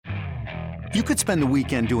You could spend the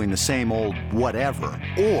weekend doing the same old whatever,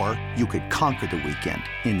 or you could conquer the weekend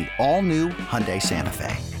in the all-new Hyundai Santa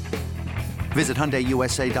Fe. Visit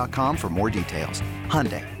HyundaiUSA.com for more details.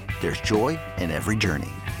 Hyundai, there's joy in every journey.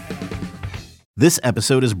 This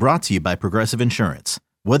episode is brought to you by Progressive Insurance.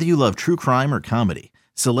 Whether you love true crime or comedy,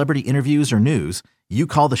 celebrity interviews or news, you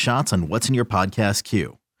call the shots on what's in your podcast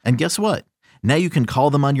queue. And guess what? Now you can call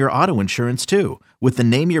them on your auto insurance too with the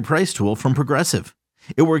Name Your Price tool from Progressive.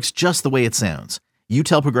 It works just the way it sounds. You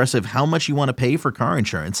tell Progressive how much you want to pay for car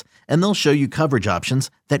insurance, and they'll show you coverage options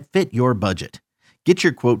that fit your budget. Get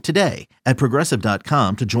your quote today at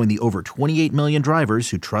Progressive.com to join the over 28 million drivers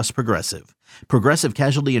who trust Progressive. Progressive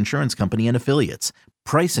Casualty Insurance Company and Affiliates.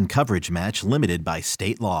 Price and coverage match limited by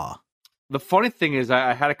state law. The funny thing is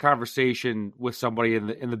I had a conversation with somebody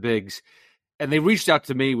in the bigs, and they reached out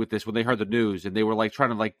to me with this when they heard the news, and they were like trying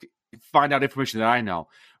to like find out information that I know.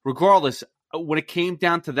 Regardless, when it came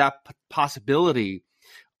down to that possibility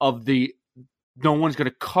of no one's going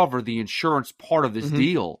to cover the insurance part of this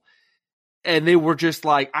deal, and they were just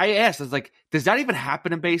like, I asked, I was like, does that even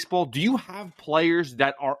happen in baseball? Do you have players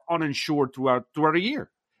that are uninsured throughout a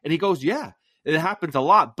year? And he goes, yeah, it happens a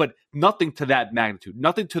lot, but nothing to that magnitude,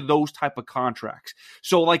 nothing to those type of contracts.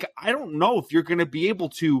 So, like, I don't know if you're going to be able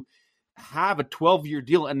to have a 12-year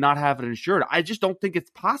deal and not have it insured. I just don't think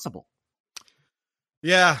it's possible.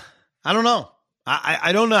 Yeah, I don't know.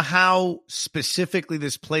 I don't know how specifically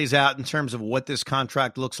this plays out in terms of what this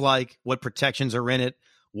contract looks like, what protections are in it,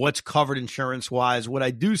 what's covered insurance-wise. What I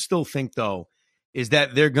do still think, though, is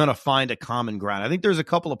that they're going to find a common ground. I think there's a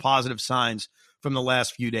couple of positive signs from the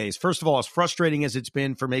last few days. First of all, as frustrating as it's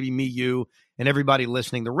been for maybe me, you, and everybody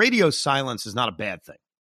listening, the radio silence is not a bad thing.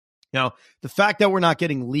 You know, the fact that we're not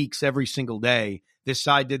getting leaks every single day, this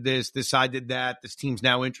side did this side did that, this team's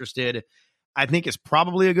now interested, I think is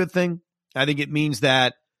probably a good thing. I think it means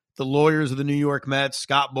that the lawyers of the New York Mets,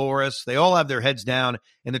 Scott Boras, they all have their heads down,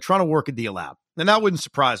 and they're trying to work a deal out. And that wouldn't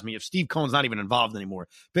surprise me if Steve Cohen's not even involved anymore.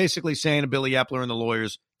 Basically saying to Billy Epler and the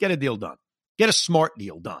lawyers, get a deal done. Get a smart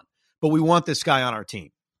deal done. But we want this guy on our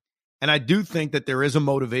team. And I do think that there is a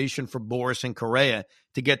motivation for Boras and Correa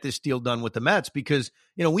to get this deal done with the Mets because,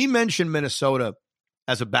 you know, we mentioned Minnesota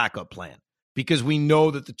as a backup plan because we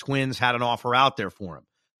know that the Twins had an offer out there for him.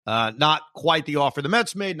 Not quite the offer the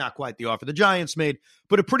Mets made, not quite the offer the Giants made,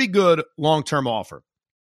 but a pretty good long-term offer.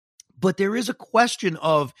 But there is a question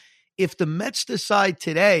of if the Mets decide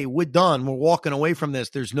today, we're done, we're walking away from this,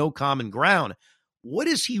 there's no common ground, what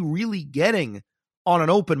is he really getting on an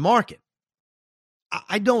open market?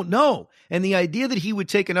 I don't know. And the idea that he would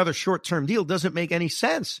take another short-term deal doesn't make any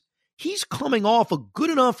sense. He's coming off a good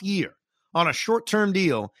enough year on a short-term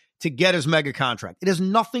deal to get his mega contract. It has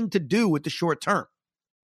nothing to do with the short term.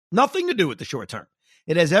 Nothing to do with the short term.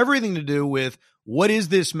 It has everything to do with what is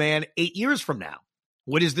this man 8 years from now?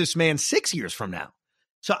 What is this man 6 years from now?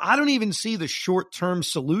 So I don't even see the short-term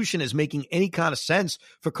solution as making any kind of sense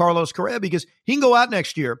for Carlos Correa because he can go out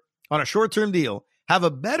next year on a short-term deal, have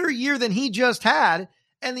a better year than he just had,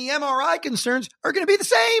 and the MRI concerns are going to be the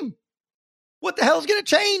same. What the hell is going to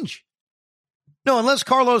change? No, unless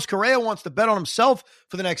Carlos Correa wants to bet on himself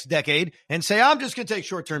for the next decade and say, I'm just going to take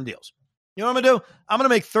short-term deals. You know what I'm going to do? I'm going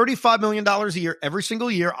to make $35 million a year every single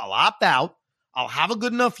year. I'll opt out. I'll have a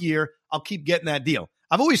good enough year. I'll keep getting that deal.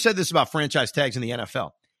 I've always said this about franchise tags in the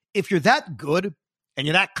NFL. If you're that good and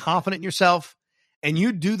you're that confident in yourself and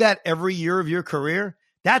you do that every year of your career,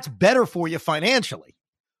 that's better for you financially.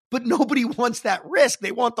 But nobody wants that risk.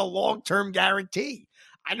 They want the long-term guarantee.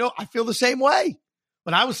 I know I feel the same way.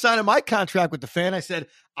 When I was signing my contract with the Fan, I said,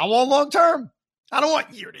 I want long-term. I don't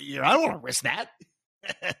want year to year. I don't want to risk that.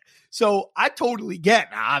 So I totally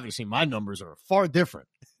get. Now, obviously, my numbers are far different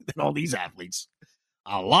than all these athletes.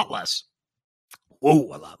 A lot less.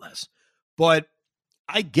 Whoa, a lot less. But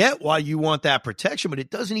I get why you want that protection, but it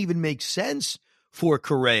doesn't even make sense for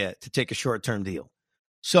Correa to take a short-term deal.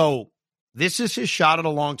 So this is his shot at a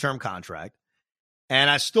long-term contract, and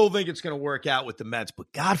I still think it's going to work out with the Mets,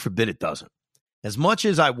 but God forbid it doesn't. As much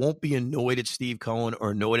as I won't be annoyed at Steve Cohen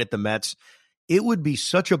or annoyed at the Mets, it would be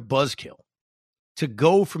such a buzzkill to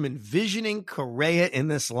go from envisioning Correa in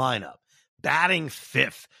this lineup, batting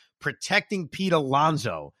fifth, protecting Pete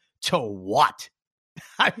Alonso, to what?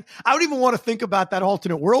 I don't even want to think about that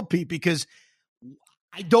alternate world, Pete, because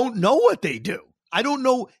I don't know what they do. I don't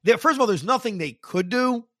know. First of all, there's nothing they could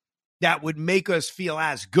do that would make us feel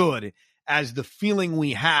as good as the feeling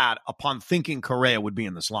we had upon thinking Correa would be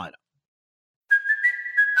in this lineup.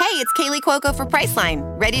 Hey, it's Kaylee Cuoco for Priceline.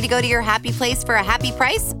 Ready to go to your happy place for a happy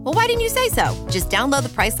price? Well, why didn't you say so? Just download the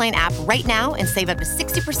Priceline app right now and save up to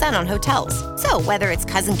 60% on hotels. So whether it's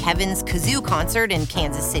Cousin Kevin's Kazoo Concert in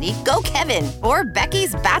Kansas City, go Kevin, or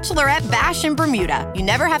Becky's Bachelorette Bash in Bermuda, you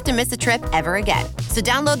never have to miss a trip ever again. So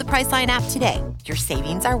download the Priceline app today. Your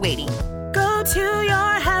savings are waiting. Go to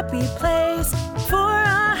your happy place for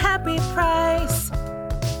a happy price.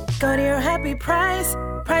 Go to your happy price,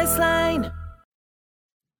 Priceline.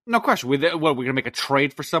 No question. We're going to make a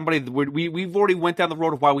trade for somebody? We've already went down the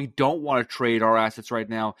road of why we don't want to trade our assets right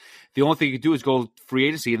now. The only thing you can do is go free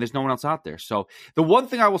agency, and there's no one else out there. So the one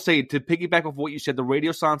thing I will say, to piggyback off what you said, the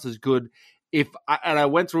radio silence is good. I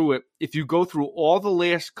went through it, if you go through all the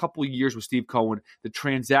last couple of years with Steve Cohen, the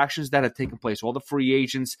transactions that have taken place, all the free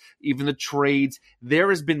agents, even the trades, there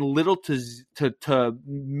has been little to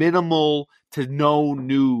minimal to no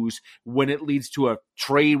news when it leads to a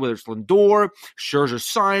trade, whether it's Lindor, Scherzer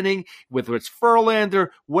signing, whether it's Verlander,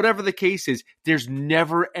 whatever the case is. There's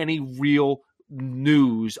never any real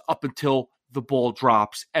news up until the ball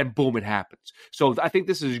drops and boom, it happens. So I think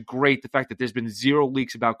this is great, the fact that there's been zero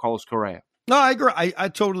leaks about Carlos Correa. No, I agree. I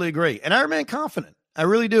totally agree. And I remain confident. I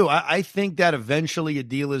really do. I think that eventually a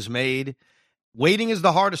deal is made. Waiting is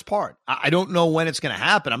the hardest part. I don't know when it's going to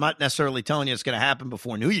happen. I'm not necessarily telling you it's going to happen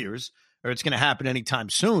before New Year's or it's going to happen anytime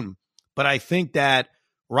soon. But I think that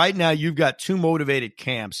right now you've got two motivated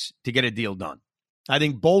camps to get a deal done. I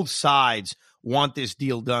think both sides want this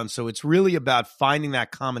deal done. So it's really about finding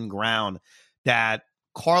that common ground that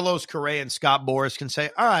Carlos Correa and Scott Boras can say,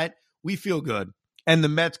 all right, we feel good. And the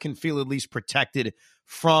Mets can feel at least protected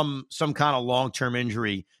from some kind of long-term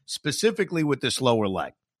injury, specifically with this lower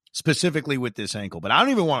leg, specifically with this ankle. But I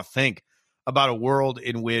don't even want to think about a world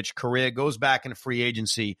in which Correa goes back into free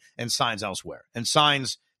agency and signs elsewhere and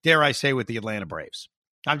signs, dare I say, with the Atlanta Braves.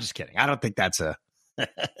 I'm just kidding. I don't think that's a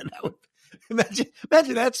imagine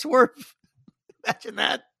that swerve. Imagine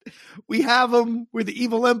that. We have him. We're the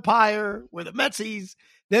evil empire. We're the Metsies.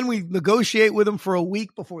 Then we negotiate with him for a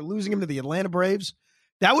week before losing him to the Atlanta Braves.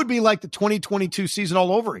 That would be like the 2022 season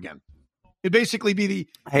all over again. It'd basically be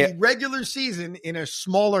the regular season in a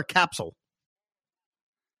smaller capsule.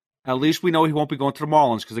 At least we know he won't be going to the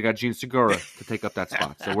Marlins because they got Gene Segura to take up that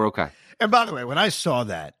spot. So we're okay. And by the way, when I saw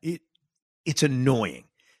that, it's annoying.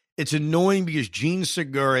 It's annoying because Gene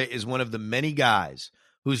Segura is one of the many guys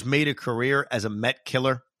who's made a career as a Met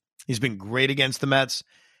killer. He's been great against the Mets.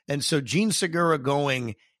 And so Gene Segura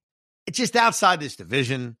going just outside this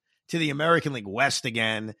division to the American League West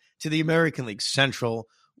again, to the American League Central,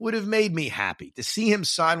 would have made me happy. To see him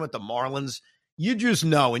sign with the Marlins, you just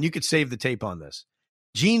know, and you could save the tape on this,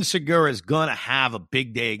 Gene Segura is going to have a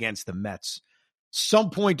big day against the Mets some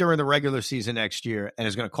point during the regular season next year, and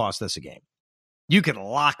is going to cost us a game. You can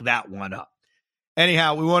lock that one up.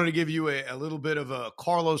 Anyhow, we wanted to give you a little bit of a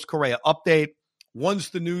Carlos Correa update. Once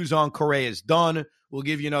the news on Correa is done, we'll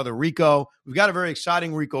give you another Rico. We've got a very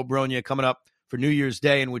exciting Rico Brogna coming up for New Year's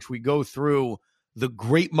Day, in which we go through the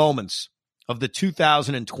great moments of the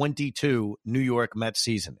 2022 New York Mets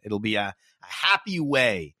season. It'll be a happy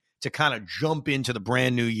way to kind of jump into the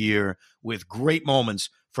brand new year with great moments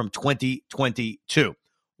from 2022.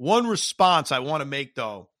 One response I want to make,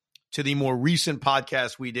 though, to the more recent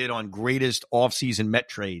podcast we did on greatest offseason Met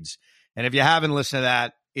trades. And if you haven't listened to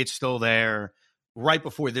that, it's still there. Right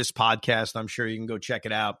before this podcast, I'm sure you can go check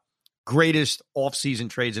it out. Greatest offseason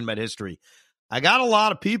trades in Met history. I got a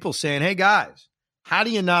lot of people saying, hey, guys, how do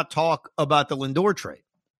you not talk about the Lindor trade?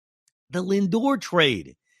 The Lindor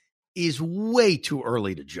trade is way too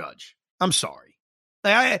early to judge. I'm sorry.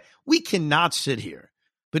 We cannot sit here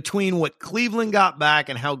between what Cleveland got back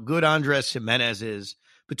and how good Andres Jimenez is,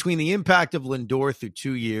 between the impact of Lindor through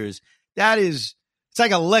 2 years. It's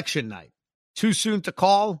like election night. Too soon to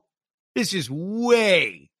call? This is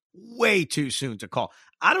way, way too soon to call.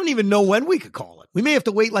 I don't even know when we could call it. We may have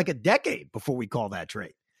to wait like a decade before we call that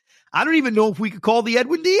trade. I don't even know if we could call the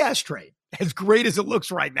Edwin Diaz trade. As great as it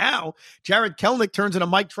looks right now, Jared Kelenic turns into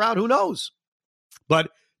Mike Trout. Who knows?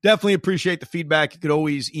 But definitely appreciate the feedback. You could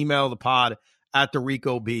always email the pod at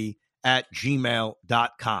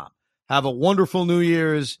thericob@gmail.com. Have a wonderful New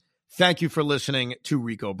Year's. Thank you for listening to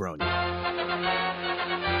Rico Brogna.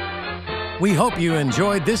 We hope you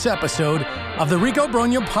enjoyed this episode of the Rico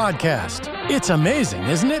Brogna podcast. It's amazing,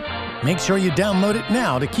 isn't it? Make sure you download it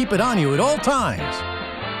now to keep it on you at all times.